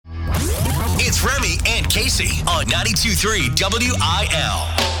With Remy and Casey on 92.3 WIL.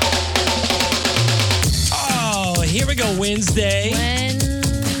 Oh, here we go, Wednesday.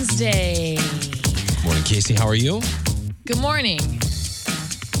 Morning, Casey. How are you? Good morning.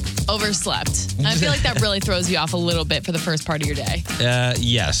 Overslept. I feel like that really throws you off a little bit for the first part of your day.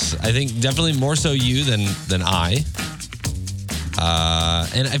 Yes. I think definitely more so you than I.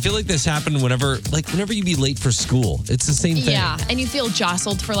 And I feel like this happened whenever you be late for school. It's the same thing. Yeah, and you feel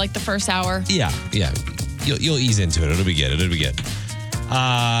jostled for like the first hour. Yeah. You'll ease into it. It'll be good.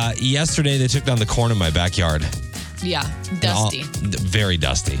 Yesterday, they took down the corn in my backyard. Yeah, dusty. Very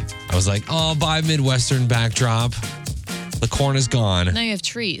dusty. I was like, oh, bye, Midwestern backdrop. The corn is gone. Now you have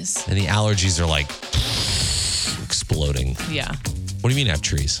trees. And the allergies are like exploding. Yeah. What do you mean have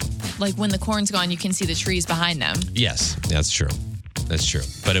trees? Like when the corn's gone, you can see the trees behind them. Yes, that's true.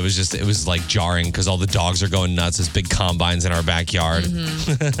 But it was like jarring because all the dogs are going nuts. There's big combines in our backyard.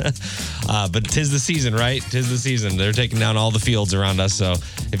 Mm-hmm. But 'tis the season, right? 'Tis the season. They're taking down all the fields around us. So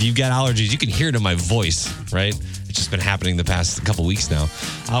if you've got allergies, you can hear it in my voice, right? It's just been happening the past couple weeks now.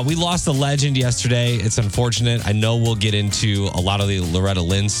 We lost a legend yesterday. It's unfortunate. I know we'll get into a lot of the Loretta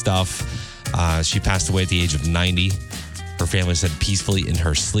Lynn stuff. She passed away at the age of 90. Her family said peacefully in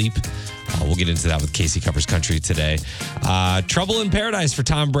her sleep. We'll get into that with Casey Covers Country today. Trouble in Paradise for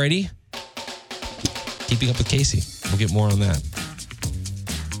Tom Brady. Keeping up with Casey. We'll get more on that.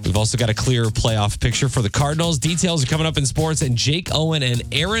 We've also got a clear playoff picture for the Cardinals. Details are coming up in sports, and Jake Owen and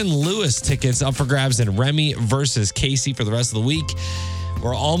Aaron Lewis tickets up for grabs in Remy versus Casey for the rest of the week.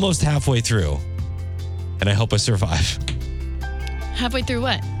 We're almost halfway through, and I hope I survive. Halfway through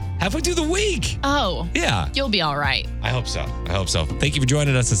what? Halfway through the week. Oh. Yeah. You'll be all right. I hope so. Thank you for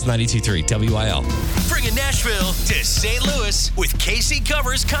joining us. It's 92.3 WIL. Bringing Nashville to St. Louis with Casey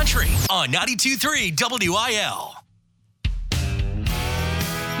Covers Country on 92.3 WIL.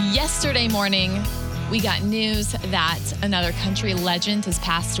 Yesterday morning, we got news that another country legend has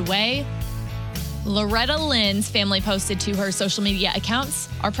passed away. Loretta Lynn's family posted to her social media accounts,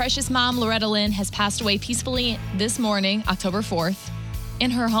 "Our precious mom, Loretta Lynn, has passed away peacefully this morning, October 4th, in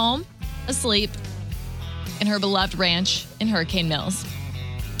her home, asleep, in her beloved ranch in Hurricane Mills."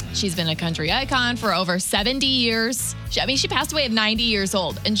 She's been a country icon for over 70 years. She passed away at 90 years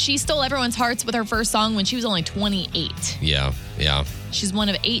old, and she stole everyone's hearts with her first song when she was only 28. Yeah. She's one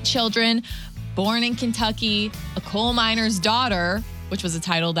of 8 children, born in Kentucky, a coal miner's daughter, which was a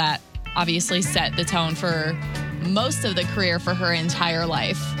title that obviously set the tone for most of the career for her entire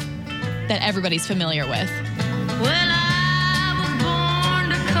life that everybody's familiar with.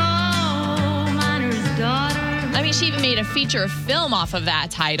 She even made a feature film off of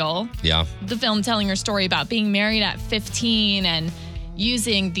that title. Yeah. The film telling her story about being married at 15 and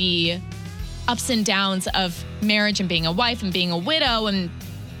using the ups and downs of marriage and being a wife and being a widow and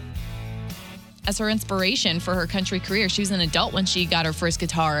as her inspiration for her country career. She was an adult when she got her first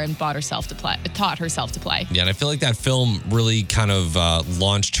guitar and taught herself to play. Yeah, and I feel like that film really kind of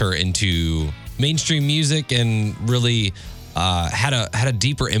launched her into mainstream music and really had a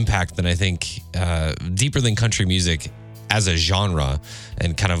deeper impact than I think, deeper than country music as a genre,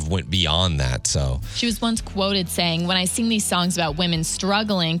 and kind of went beyond that. So she was once quoted saying, "When I sing these songs about women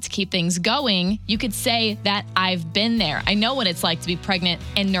struggling to keep things going, you could say that I've been there. I know what it's like to be pregnant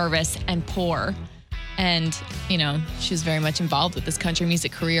and nervous and poor." And, she was very much involved with this country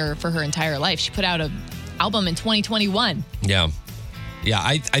music career for her entire life. She put out an album in 2021. Yeah.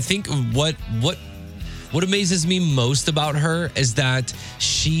 I think what amazes me most about her is that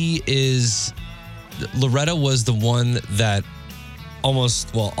Loretta was the one that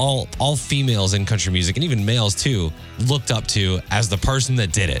all females in country music, and even males too, looked up to as the person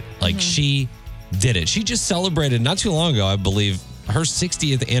that did it. Like, she did it. She just celebrated not too long ago, I believe, her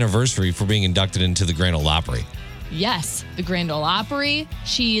 60th anniversary for being inducted into the Grand Ole Opry. Yes, the Grand Ole Opry.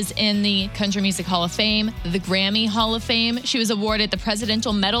 She is in the Country Music Hall of Fame, the Grammy Hall of Fame. She was awarded the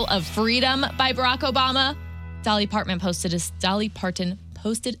Presidential Medal of Freedom by Barack Obama. Dolly Parton posted a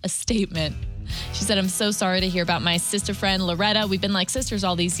statement. She said, "I'm so sorry to hear about my sister friend, Loretta. We've been like sisters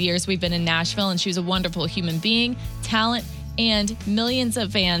all these years. We've been in Nashville, and she was a wonderful human being, talent, and millions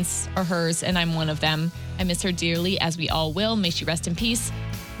of fans are hers, and I'm one of them. I miss her dearly, as we all will. May she rest in peace."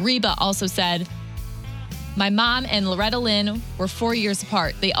 Reba also said, "My mom and Loretta Lynn were 4 years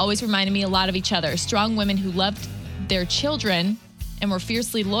apart. They always reminded me a lot of each other. Strong women who loved their children and were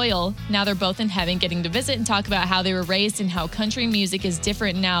fiercely loyal. Now they're both in heaven, getting to visit and talk about how they were raised and how country music is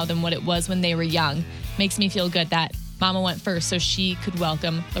different now than what it was when they were young. Makes me feel good that Mama went first so she could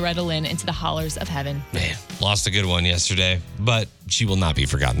welcome Loretta Lynn into the hollers of heaven. Man, lost a good one yesterday, but she will not be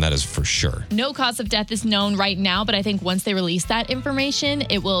forgotten. That is for sure. No cause of death is known right now, but I think once they release that information,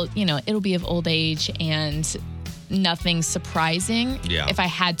 it will, it'll be of old age and nothing surprising. Yeah. If I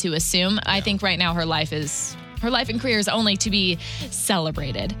had to assume, I think right now her life and career is only to be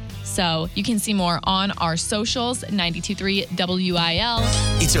celebrated. So you can see more on our socials, 92.3 WIL.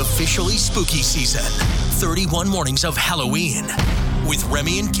 It's officially spooky season. 31 mornings of Halloween with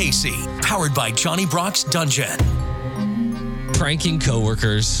Remy and Casey, powered by Johnny Brock's Dungeon. Pranking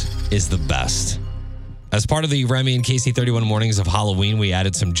coworkers is the best. As part of the Remy and Casey 31 mornings of Halloween, we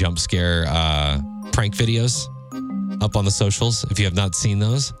added some jump scare prank videos up on the socials. If you have not seen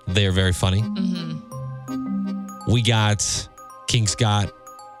those, they are very funny. We got King Scott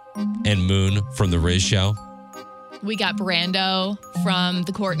and Moon from The Riz Show. We got Brando from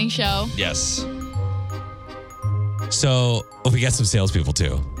The Courtney Show. Yes. So we got some salespeople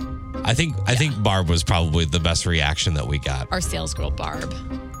too. I think Barb was probably the best reaction that we got. Our sales girl, Barb.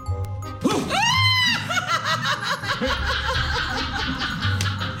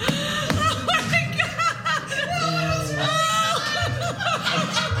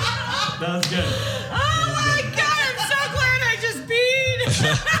 That was good.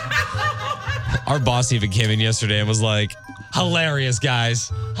 Our boss even came in yesterday and was like, hilarious, guys.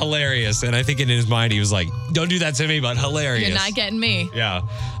 Hilarious. And I think in his mind, he was like, don't do that to me, but hilarious. You're not getting me. Yeah.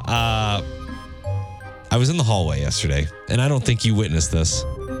 I was in the hallway yesterday, and I don't think you witnessed this.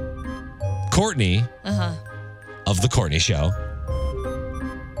 Courtney of The Courtney Show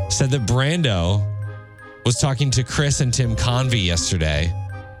said that Brando was talking to Chris and Tim Convey yesterday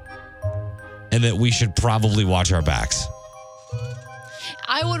and that we should probably watch our backs.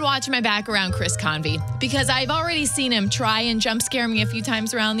 I would watch my back around Chris Convey because I've already seen him try and jump scare me a few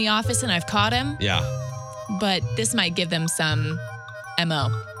times around the office and I've caught him. Yeah. But this might give them some MO.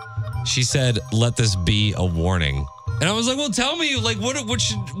 She said, let this be a warning. And I was like, well, tell me, like, what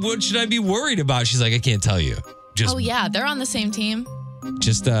should I be worried about? She's like, I can't tell you. Just, oh, yeah. They're on the same team.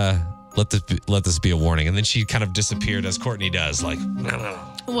 Just let this be a warning. And then she kind of disappeared as Courtney does, like,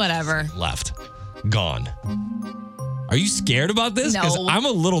 whatever. Left. Gone. Are you scared about this? No. Because I'm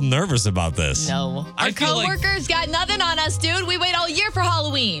a little nervous about this. No. Our coworkers got nothing on us, dude. We wait all year for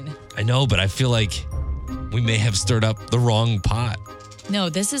Halloween. I know, but I feel like we may have stirred up the wrong pot. No,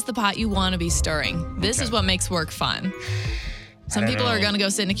 this is the pot you want to be stirring. This is what makes work fun. Some people are going to go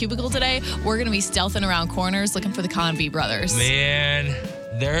sit in a cubicle today. We're going to be stealthing around corners looking for the Convey brothers. Man,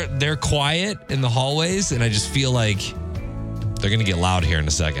 they're quiet in the hallways, and I just feel like they're going to get loud here in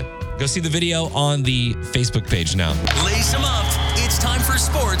a second. Go see the video on the Facebook page now. Lace them up. It's time for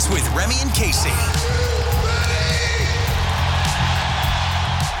sports with Remy and Casey.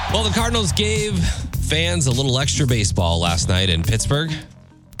 Well, the Cardinals gave fans a little extra baseball last night in Pittsburgh.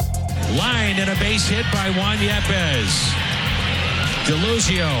 Line and a base hit by Juan Yepez.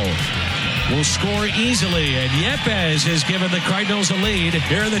 DeLuzio will score easily, and Yepez has given the Cardinals a lead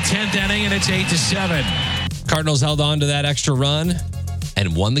here in the 10th inning, and it's 8-7. Cardinals held on to that extra run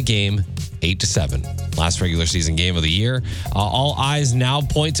and won the game 8-7. Last regular season game of the year. All eyes now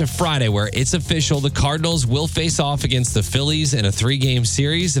point to Friday, where it's official. The Cardinals will face off against the Phillies in a 3-game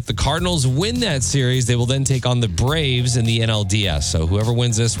series. If the Cardinals win that series, they will then take on the Braves in the NLDS. So whoever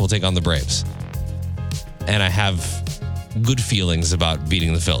wins this will take on the Braves. And I have good feelings about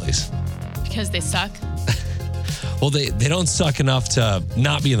beating the Phillies. Because they suck? Well, they don't suck enough to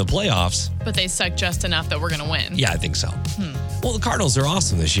not be in the playoffs. But they suck just enough that we're going to win. Yeah, I think so. Well, the Cardinals are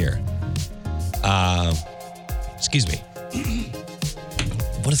awesome this year. Excuse me.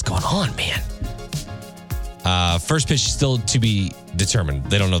 What is going on, man? First pitch still to be determined.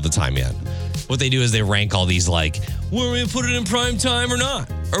 They don't know the time yet. What they do is they rank all these like, well, are we going to put it in prime time or not?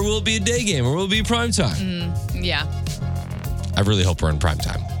 Or will it be a day game or will it be prime time? Yeah. I really hope we're in prime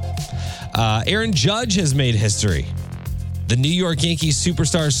time. Aaron Judge has made history. The New York Yankees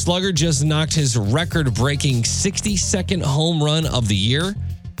superstar slugger just knocked his record-breaking 62nd home run of the year.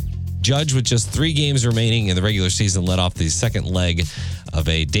 Judge, with just 3 games remaining in the regular season, led off the second leg of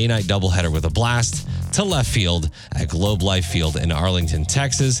a day-night doubleheader with a blast to left field at Globe Life Field in Arlington,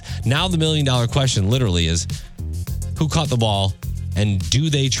 Texas. Now the million-dollar question literally is, who caught the ball and do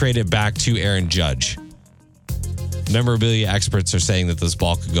they trade it back to Aaron Judge? Memorabilia experts are saying that this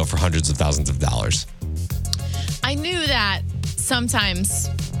ball could go for hundreds of thousands of dollars. I knew that sometimes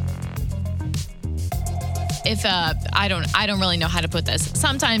if I don't really know how to put this.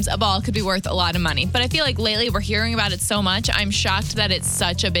 Sometimes a ball could be worth a lot of money, but I feel like lately we're hearing about it so much. I'm shocked that it's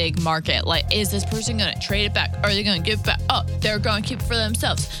such a big market. Like, is this person going to trade it back? Are they going to give it back? Oh, they're going to keep it for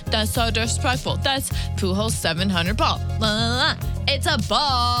themselves. That's so disrespectful. That's Pujols' 700 ball. La, la, la. It's a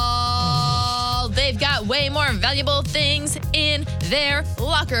ball. They've got way more valuable things in their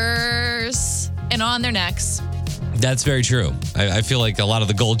lockers and on their necks. That's very true. I feel like a lot of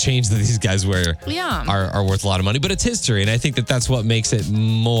the gold chains that these guys wear are worth a lot of money, but it's history, and I think that that's what makes it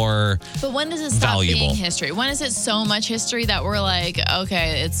more But when does it stop valuable. being history? When is it so much history that we're like,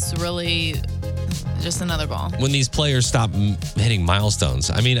 okay, it's really just another ball? When these players stop hitting milestones.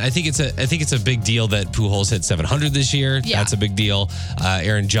 I mean, I think it's a big deal that Pujols hit 700 this year. Yeah. That's a big deal.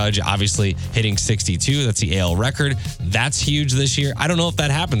 Aaron Judge obviously hitting 62. That's the AL record. That's huge this year. I don't know if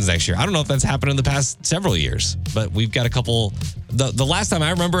that happens next year. I don't know if that's happened in the past several years, but we've got a couple. The last time I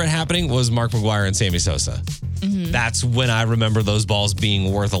remember it happening was Mark McGwire and Sammy Sosa. Mm-hmm. That's when I remember those balls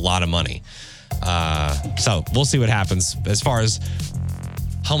being worth a lot of money. So we'll see what happens as far as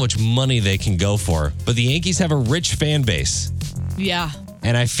how much money they can go for. But the Yankees have a rich fan base. Yeah.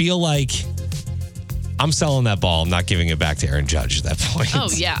 And I feel like I'm selling that ball. I'm not giving it back to Aaron Judge at that point. Oh,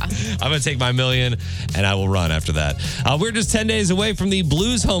 yeah. I'm going to take my $1 million and I will run after that. We're just 10 days away from the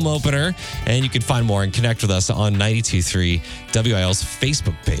Blues home opener. And you can find more and connect with us on 92.3 WIL's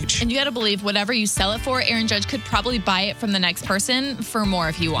Facebook page. And you got to believe whatever you sell it for, Aaron Judge could probably buy it from the next person for more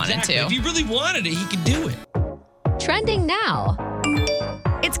if he wanted to. If he really wanted it, he could do it. Trending now.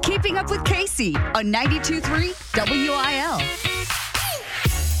 It's Keeping Up with Casey on 92.3 WIL.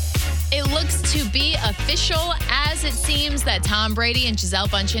 It looks to be official as it seems that Tom Brady and Gisele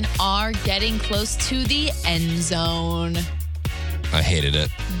Bündchen are getting close to the end zone. I hated it.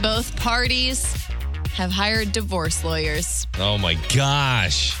 Both parties have hired divorce lawyers. Oh my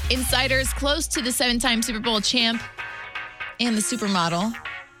gosh. Insiders close to the 7-time Super Bowl champ and the supermodel,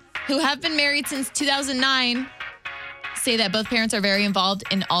 who have been married since 2009, say that both parents are very involved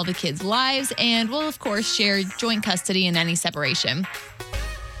in all the kids' lives and will, of course, share joint custody in any separation.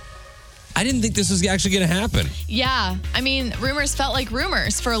 I didn't think this was actually going to happen. Yeah. I mean, rumors felt like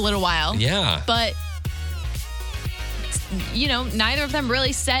rumors for a little while. Yeah. But, you know, neither of them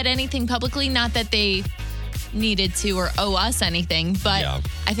really said anything publicly. Not that they needed to or owe us anything, but Yeah.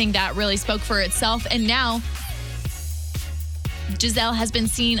 I think that really spoke for itself. And now Gisele has been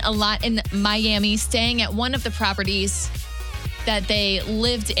seen a lot in Miami, staying at one of the properties that they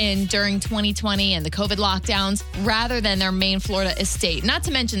lived in during 2020 and the COVID lockdowns rather than their main Florida estate. Not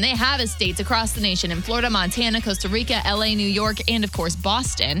to mention they have estates across the nation in Florida, Montana, Costa Rica, LA, New York, and of course,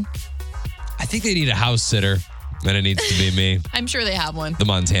 Boston. I think they need a house sitter, and it needs to be me. I'm sure they have one. The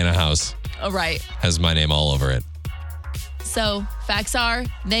Montana house Oh, right. has my name all over it. So facts are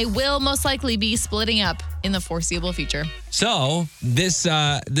they will most likely be splitting up in the foreseeable future. So this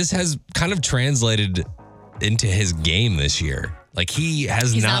has kind of translated into his game this year. Like he's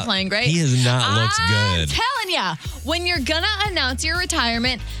not playing great. He has not looked I'm good. telling ya, when you're gonna announce your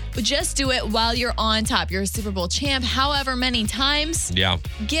retirement, just do it while you're on top. You're a Super Bowl champ however many times. Yeah.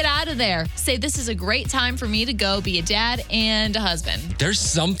 Get out of there. Say this is a great time for me to go be a dad and a husband. There's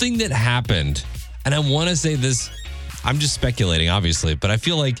something that happened, and I want to say this. I'm just speculating, obviously, but I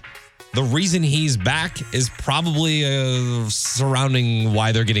feel like the reason he's back is probably surrounding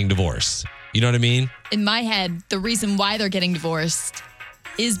why they're getting divorced. You know what I mean? In my head, the reason why they're getting divorced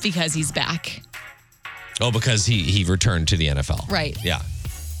is because he's back. Oh, because he returned to the NFL. Right. Yeah.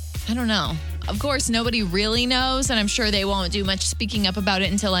 I don't know. Of course, nobody really knows, and I'm sure they won't do much speaking up about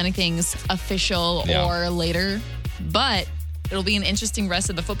it until anything's official or later. But it'll be an interesting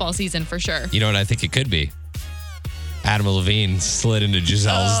rest of the football season for sure. You know what I think it could be? Adam Levine slid into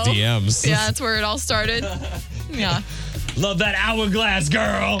Giselle's DMs. Yeah, that's where it all started. Yeah. Love that hourglass,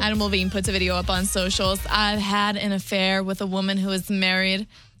 girl. Adam Levine puts a video up on socials. I've had an affair with a woman who is married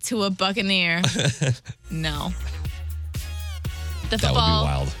to a Buccaneer. No. The That would be football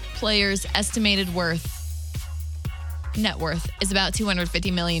wild. player's estimated net worth is about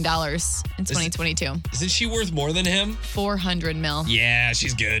 $250 million in 2022. Isn't she worth more than him? $400 mil. Yeah,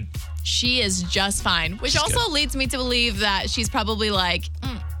 she's good. She is just fine, which She's also good. leads me to believe that she's probably like,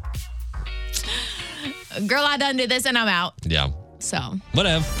 girl, I done did this and I'm out. Yeah. So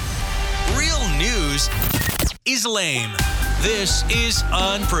Whatever. Real news is lame. This is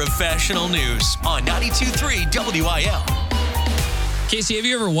Unprofessional News on 92.3 WIL. Casey, have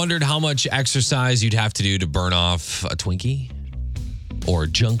you ever wondered how much exercise you'd have to do to burn off a Twinkie? Or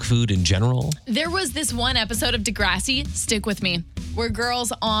junk food in general? there was this one episode of Degrassi, stick with me, where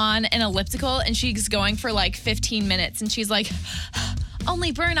girl's on an elliptical and she's going for like 15 minutes and she's like,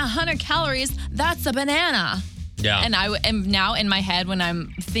 only burn 100 calories. That's a banana. Yeah. And I am now in my head, when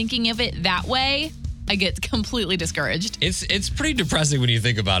I'm thinking of it that way, I get completely discouraged. It's pretty depressing when you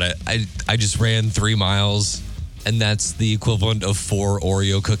think about it. I just ran 3 miles, and that's the equivalent of 4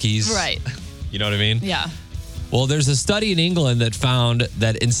 Oreo cookies. Right. You know what I mean? Yeah. Well, there's a study in England that found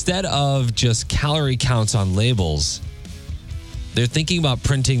that instead of just calorie counts on labels, they're thinking about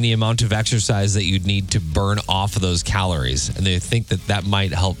printing the amount of exercise that you'd need to burn off of those calories. And they think that that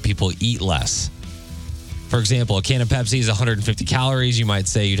might help people eat less. For example, a can of Pepsi is 150 calories. You might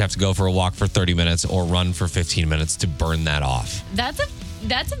say you'd have to go for a walk for 30 minutes or run for 15 minutes to burn that off. That's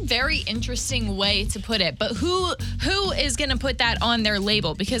a very interesting way to put it. But who is going to put that on their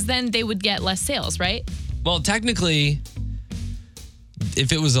label? Because then they would get less sales, right? Well, technically,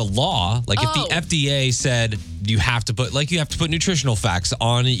 if it was a law, like if the FDA said you have to put nutritional facts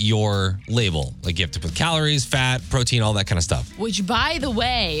on your label, like you have to put calories, fat, protein, all that kind of stuff. Which, by the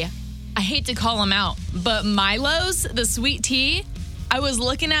way, I hate to call them out, but Milo's, the sweet tea, I was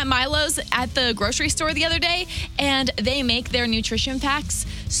looking at Milo's at the grocery store the other day, and they make their nutrition packs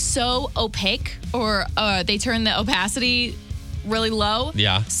so opaque, or they turn the opacity really low.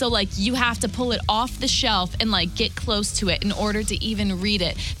 Yeah. So, like, you have to pull it off the shelf and, like, get close to it in order to even read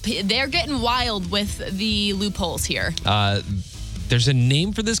it. They're getting wild with the loopholes here. There's a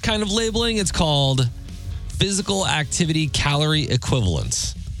name for this kind of labeling. It's called physical activity calorie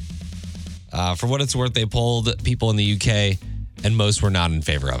equivalence. For what it's worth, they polled people in the UK, and most were not in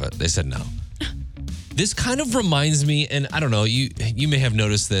favor of it. They said no. This kind of reminds me, and I don't know, you may have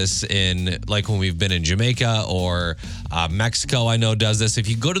noticed this in, like, when we've been in Jamaica or Mexico, I know does this. If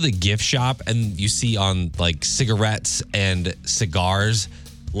you go to the gift shop and you see on, like, cigarettes and cigars,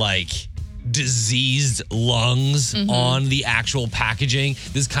 like, diseased lungs on the actual packaging,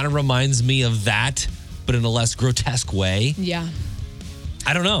 this kind of reminds me of that, but in a less grotesque way. Yeah.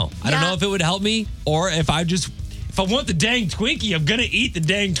 I don't know. I don't know if it would help me, or if I want the dang Twinkie, I'm going to eat the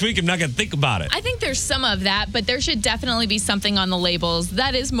dang Twinkie. I'm not going to think about it. I think there's some of that, but there should definitely be something on the labels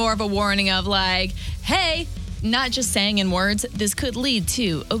that is more of a warning of, like, hey, not just saying in words, this could lead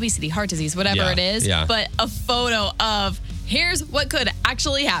to obesity, heart disease, whatever it is, but a photo of here's what could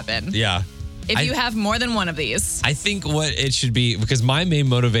actually happen. Yeah. If you have more than one of these. I think what it should be, because my main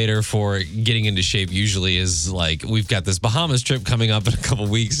motivator for getting into shape usually is, like, we've got this Bahamas trip coming up in a couple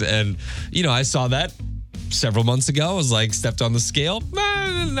weeks, and, you know, I saw that several months ago. I was like, stepped on the scale,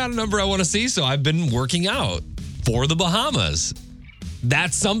 not a number I want to see, so I've been working out for the Bahamas.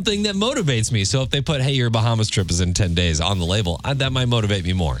 That's something that motivates me. So if they put, hey, your Bahamas trip is in 10 days on the label, that might motivate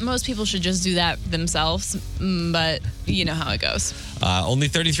me more. Most people should just do that themselves, but you know how it goes. Only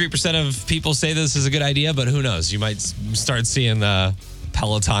 33% of people say this is a good idea, but who knows? You might start seeing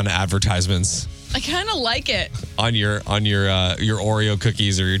Peloton advertisements. I kind of like it. On your Oreo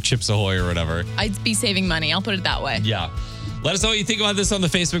cookies or your Chips Ahoy or whatever. I'd be saving money. I'll put it that way. Yeah. Let us know what you think about this on the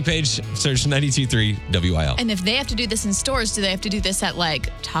Facebook page. Search 92.3 WIL. And if they have to do this in stores, do they have to do this at, like,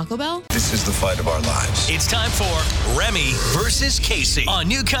 Taco Bell? This is the fight of our lives. It's time for Remy versus Casey on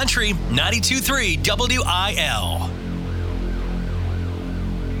New Country 92.3 WIL.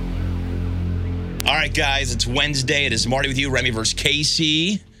 All right, guys, it's Wednesday. It is Marty with you, Remy versus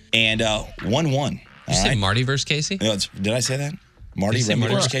Casey, and 1-1. Did you say Marty versus Casey? No, did I say that? Marty, Remy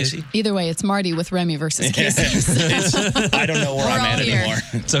versus Casey? Either way, it's Marty with Remy versus Casey. I don't know where I'm at anymore.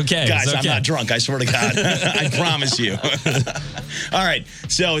 It's okay. Guys, it's okay. I'm not drunk. I swear to God. I promise you. All right,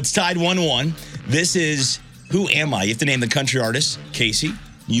 so it's tied 1-1. This is Who Am I? You have to name the country artist. Casey,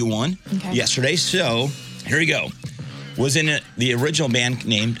 you won yesterday. So here we go. Was in the original band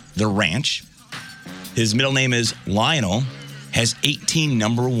named The Ranch. His middle name is Lionel. Has 18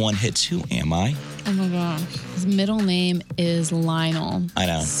 number one hits. Who am I? Oh my gosh. His middle name is Lionel. I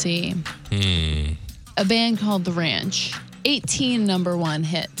know. Let's see. A band called The Ranch. 18 number one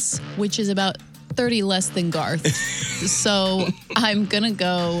hits, which is about 30 less than Garth. So I'm going to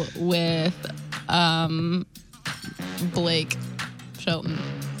go with Blake Shelton.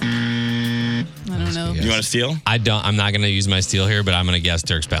 I don't know. You want to steal? I'm not going to use my steal here, but I'm going to guess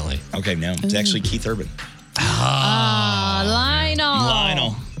Dirk Bentley. Okay, no. It's actually Keith Urban.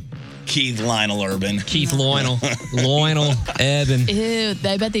 Lionel. Keith Lionel Urban. Keith Lionel. Lionel Urban. Ew,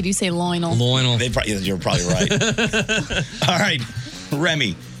 I bet they do say Lionel. Lionel. You're probably right. All right,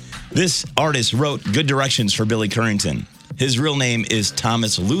 Remy. This artist wrote Good Directions for Billy Currington. His real name is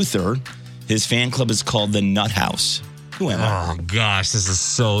Thomas Luther. His fan club is called the Nut House. Who am I? Oh, gosh, this is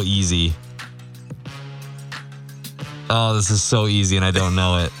so easy. Oh, this is so easy, and I don't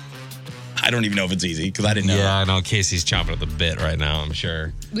know it. I don't even know if it's easy because I didn't know. Yeah, I know. Casey's chomping at the bit right now, I'm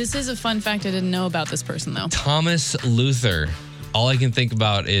sure. This is a fun fact I didn't know about this person, though. Thomas Luther. All I can think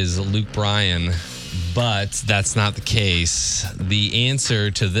about is Luke Bryan, but that's not the case. The answer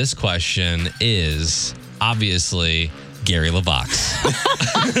to this question is obviously Gary LeVox.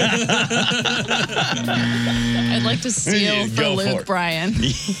 I'd like to steal for Go Luke for it. Bryan.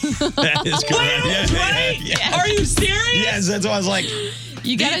 That is correct. Yeah. Are you serious? Yes, that's why I was like,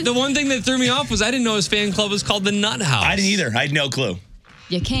 You gotta. The one thing that threw me off was I didn't know his fan club was called the Nut House. I didn't either. I had no clue.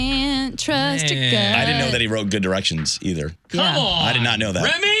 You can't trust your gut. Man. I didn't know that he wrote Good Directions either. Come on. I did not know that.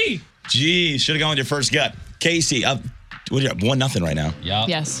 Remy! Gee, should have gone with your first gut. Casey, what are you up? 1-0 right now. Yep.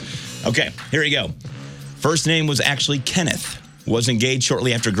 Yes. Okay, here we go. First name was actually Kenneth. Was engaged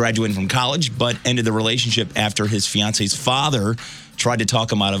shortly after graduating from college, but ended the relationship after his fiance's father tried to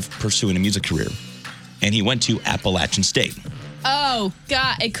talk him out of pursuing a music career. And he went to Appalachian State. Oh,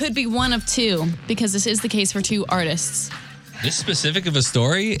 God. It could be one of two because this is the case for two artists. This specific of a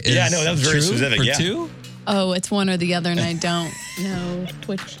story is Yeah, no, that was very true specific, for yeah. two? Oh, it's one or the other, and I don't know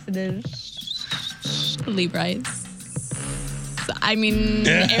which it is. Levi's. I mean,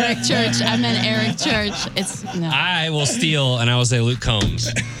 Eric Church. I meant Eric Church. It's no. I will steal and I will say Luke Combs.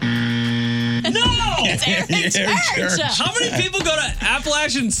 No! It's Eric Church. How many people go to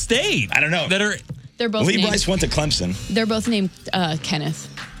Appalachian State? I don't know. That are. They're both Lee named. Bryce went to Clemson. They're both named Kenneth.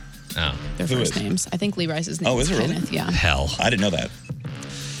 Oh, Their Who first is? names. I think Lee Rice's name Oh, is it really? Kenneth. Yeah. hell. I didn't know that.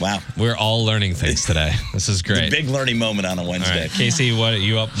 Wow. We're all learning things today. This is great. Big learning moment on a All Wednesday. right, Casey, what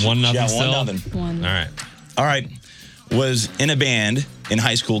you up 1-0 Yeah, still? 1-0. One. All right. All right. Was in a band in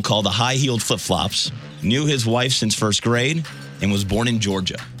high school called the High Heeled Flip Flops. Knew his wife since first grade and was born in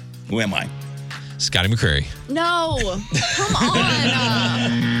Georgia. Who am I? Scotty McCreery. No. Come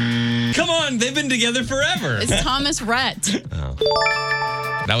on. Come on, they've been together forever. It's Thomas Rhett.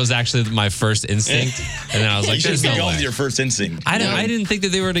 That was actually my first instinct, and then I was like, You should "There's be no going way." with your first instinct. I didn't think that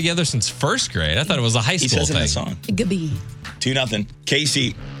they were together since first grade. I thought it was a high He school says in thing. the song. Gabi. 2-0.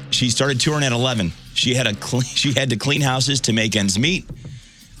 Casey, she started touring at 11. She had to clean houses to make ends meet,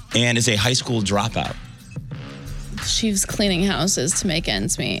 and is a high school dropout. She was cleaning houses to make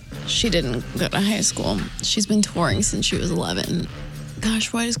ends meet. She didn't go to high school. She's been touring since she was 11.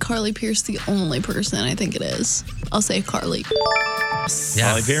 Gosh, why is Carly Pierce the only person I think it is? I'll say Carly. Yeah.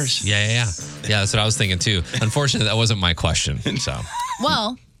 Molly Pierce. Yeah. Yeah, that's what I was thinking too. Unfortunately, that wasn't my question. So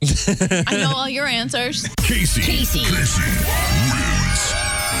Well, I know all your answers. Casey.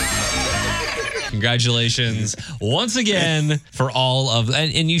 congratulations once again for all of,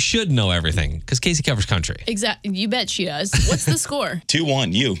 and you should know everything because Casey covers country. Exactly. You bet she does. What's the score?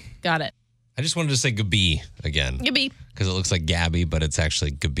 2-1, you. Got it. I just wanted to say Gabi again. Gabi. Because it looks like Gabby, but it's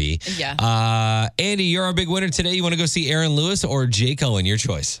actually Gabi. Yeah. Andy, you're our big winner today. You want to go see Aaron Lewis or Jake Owen? Your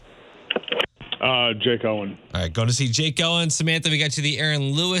choice. Jake Owen. All right, go to see Jake Owen. Samantha, we got you the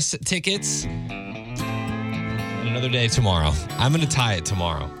Aaron Lewis tickets. Another day tomorrow. I'm going to tie it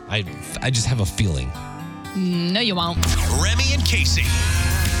tomorrow. I just have a feeling. No, you won't. Remy and Casey.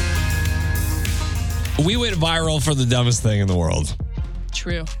 We went viral for the dumbest thing in the world.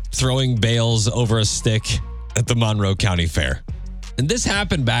 True. Throwing bales over a stick at the Monroe County Fair. And this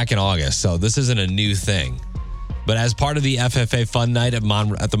happened back in August, so this isn't a new thing. But as part of the FFA Fun Night at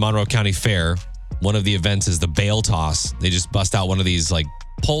the Monroe County Fair, one of the events is the bale toss. They just bust out one of these like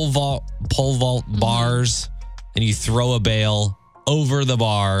pole vault bars, and you throw a bale over the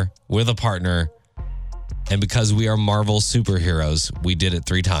bar with a partner. And because we are Marvel superheroes, we did it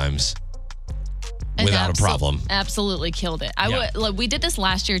 3 times. And without a problem. Absolutely killed it. Yeah. We did this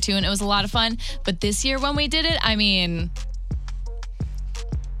last year too, and it was a lot of fun. But this year when we did it, I mean,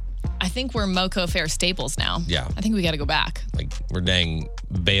 I think we're Moco Fair staples now. Yeah. I think we got to go back. Like we're dang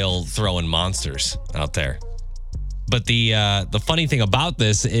bale throwing monsters out there. But the funny thing about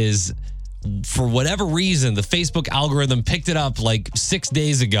this is, for whatever reason, the Facebook algorithm picked it up like 6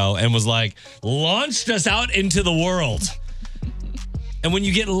 days ago and was like, launched us out into the world. And when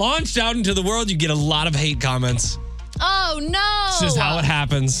you get launched out into the world, you get a lot of hate comments. Oh no! It's just how it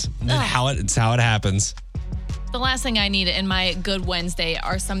happens. It's how it happens. The last thing I need in my Good Wednesday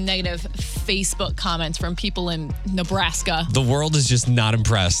are some negative Facebook comments from people in Nebraska. The world is just not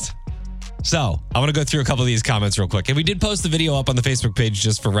impressed. So I want to go through a couple of these comments real quick. And we did post the video up on the Facebook page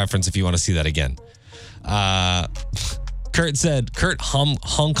just for reference if you want to see that again. Kurt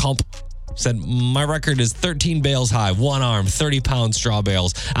Hunkump said, my record is 13 bales high, 1 arm, 30-pound straw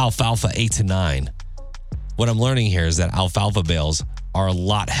bales, alfalfa 8 to 9. What I'm learning here is that alfalfa bales are a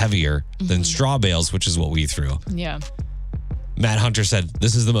lot heavier than straw bales, which is what we threw. Yeah. Matt Hunter said,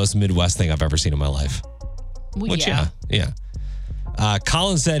 this is the most Midwest thing I've ever seen in my life. Well, Which, yeah. yeah.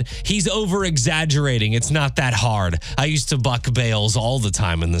 Colin said, he's over-exaggerating. It's not that hard. I used to buck bales all the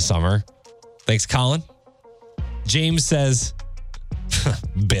time in the summer. Thanks, Colin. James says,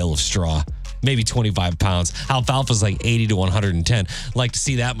 bale of straw. Maybe 25 pounds. Alfalfa's like 80 to 110. Like to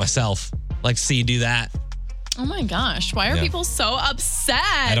see that myself. Like to see you do that. Oh my gosh. Why are people so upset?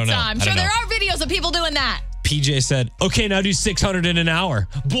 I don't know. I'm sure there are videos of people doing that. PJ said, okay, now do 600 in an hour.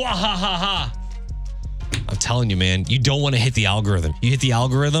 Blah, ha, ha, ha. I'm telling you, man, you don't want to hit the algorithm. You hit the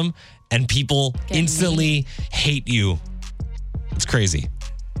algorithm and people instantly hate you. It's crazy.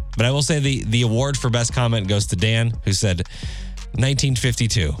 But I will say the award for best comment goes to Dan, who said,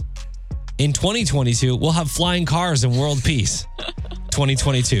 1952. In 2022, we'll have flying cars and world peace.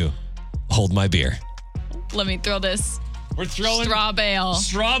 2022, hold my beer. Let me throw this. We're throwing straw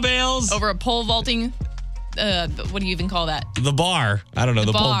bales over a pole vaulting. What do you even call that? The bar. I don't know.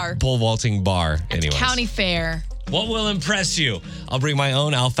 The bar. Pole vaulting bar. Anyways. County fair. What will impress you? I'll bring my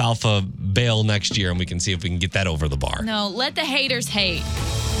own alfalfa bale next year and we can see if we can get that over the bar. No, let the haters hate.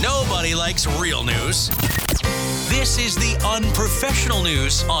 Nobody likes real news. This is the unprofessional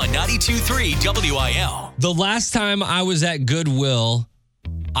news on 92.3 WIL. The last time I was at Goodwill,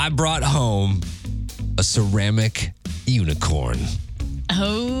 I brought home a ceramic unicorn.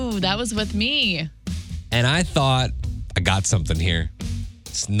 Oh, that was with me. And I thought, I got something here.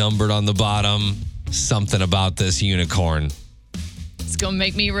 It's numbered on the bottom. Something about this unicorn. It's going to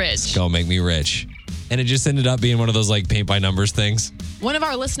make me rich. It's going to make me rich. And it just ended up being one of those like paint by numbers things. One of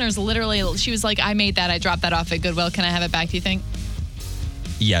our listeners literally, she was like, I made that. I dropped that off at Goodwill. Can I have it back, do you think?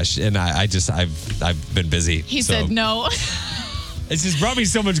 Yes. And I've been busy. He said no. It's just brought me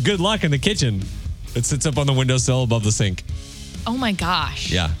so much good luck in the kitchen. It sits up on the windowsill above the sink. Oh my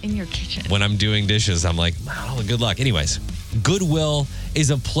gosh. Yeah. In your kitchen. When I'm doing dishes, I'm like, wow, good luck. Anyways, Goodwill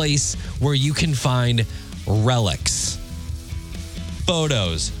is a place where you can find relics,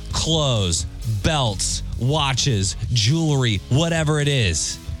 photos, clothes, belts, watches, jewelry, whatever it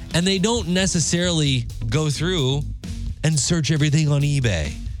is. And they don't necessarily go through and search everything on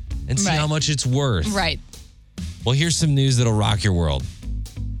eBay and see how much it's worth. Right. Well, here's some news that'll rock your world.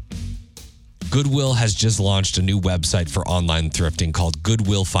 Goodwill has just launched a new website for online thrifting called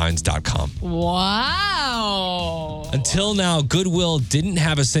goodwillfinds.com. Wow. Until now, Goodwill didn't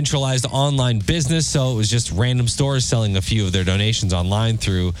have a centralized online business, so it was just random stores selling a few of their donations online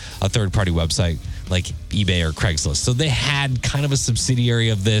through a third-party website like eBay or Craigslist. So they had kind of a subsidiary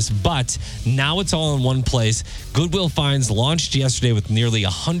of this, but now it's all in one place. Goodwill Finds launched yesterday with nearly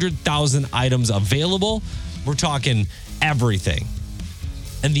 100,000 items available. We're talking everything.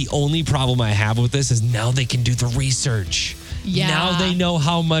 And the only problem I have with this is now they can do the research. Yeah. Now they know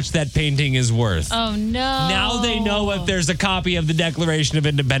how much that painting is worth. Oh, no. Now they know if there's a copy of the Declaration of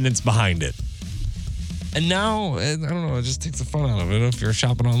Independence behind it. And now, I don't know, it just takes the fun out of it if you're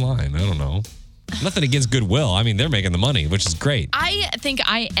shopping online. I don't know. Nothing against Goodwill. I mean, they're making the money, which is great. I think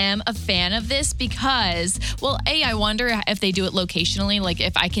I am a fan of this because, well, I wonder if they do it locationally, like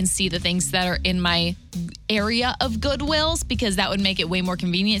if I can see the things that are in my area of Goodwills, because that would make it way more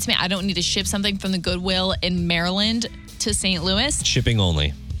convenient to me. I don't need to ship something from the Goodwill in Maryland to St. Louis. Shipping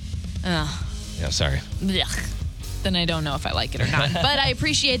only. Ugh. Yeah, sorry. Blech. Then I don't know if I like it or not. But I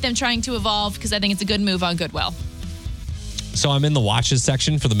appreciate them trying to evolve because I think it's a good move on Goodwill. So I'm in the watches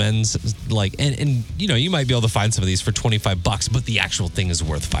section for the men's, like, and you know, you might be able to find some of these for $25, but the actual thing is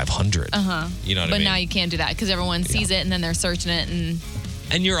worth $500. You know what I mean? But now you can't do that because everyone sees it and then they're searching it and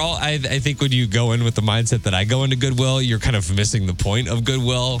you're all, I think when you go in with the mindset that I go into Goodwill, you're kind of missing the point of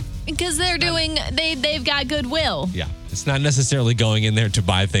Goodwill. Because they're doing, they've got Goodwill. Yeah. It's not necessarily going in there to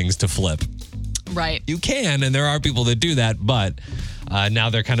buy things to flip. Right. You can, and there are people that do that, but now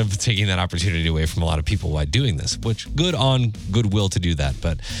they're kind of taking that opportunity away from a lot of people by doing this, which good on Goodwill to do that.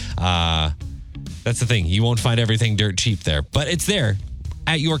 But that's the thing. You won't find everything dirt cheap there, but it's there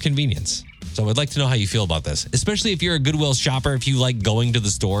at your convenience. So I'd like to know how you feel about this, especially if you're a Goodwill shopper. If you like going to the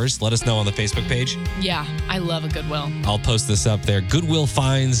stores, let us know on the Facebook page. Yeah, I love a Goodwill. I'll post this up there,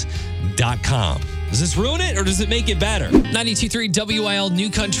 goodwillfinds.com. Does this ruin it or does it make it better? 92.3 WIL New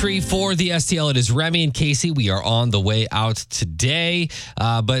Country for the STL. It is Remy and Casey. We are on the way out today,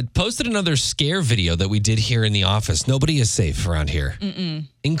 but posted another scare video that we did here in the office. Nobody is safe around here,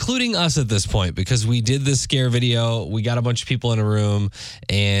 including us at this point, because we did this scare video. We got a bunch of people in a room,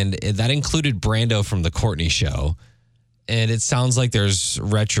 and that included Brando from The Courtney Show. And it sounds like there's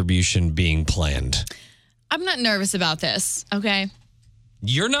retribution being planned. I'm not nervous about this, okay?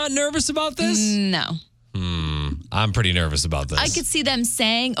 You're not nervous about this? No. I'm pretty nervous about this. I could see them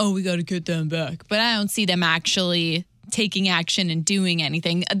saying, oh, we got to get them back. But I don't see them actually taking action and doing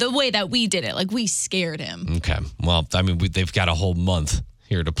anything the way that we did it. Like, we scared him. Okay. Well, I mean, they've got a whole month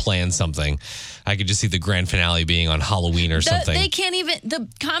here to plan something. I could just see the grand finale being on Halloween or something. They can't even, the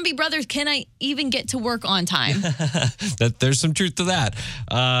Comby brothers cannot even get to work on time. There's some truth to that.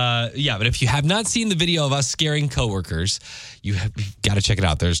 But if you have not seen the video of us scaring coworkers, you've got to check it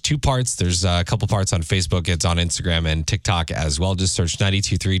out. There's 2 parts. There's a couple parts on Facebook. It's on Instagram and TikTok as well. Just search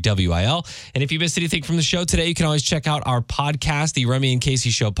 92.3 WIL. And if you missed anything from the show today, you can always check out our podcast, the Remy and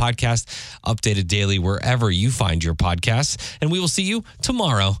Casey Show podcast, updated daily wherever you find your podcasts. And we will see you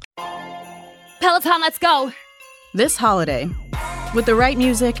tomorrow. Peloton, let's go. This holiday, with the right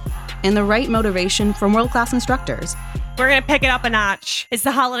music and the right motivation from world-class instructors, We're going to pick it up a notch. It's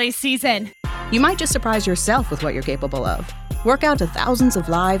the holiday season. you might just surprise yourself with what you're capable of. Work out to thousands of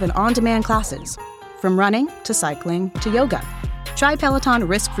live and on-demand classes, from running to cycling to yoga. Try Peloton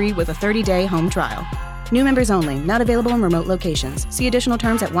risk-free with a 30-day home trial. New members only, not available in remote locations. See additional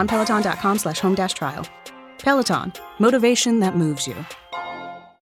terms at onepeloton.com/home-trial. Peloton, motivation that moves you.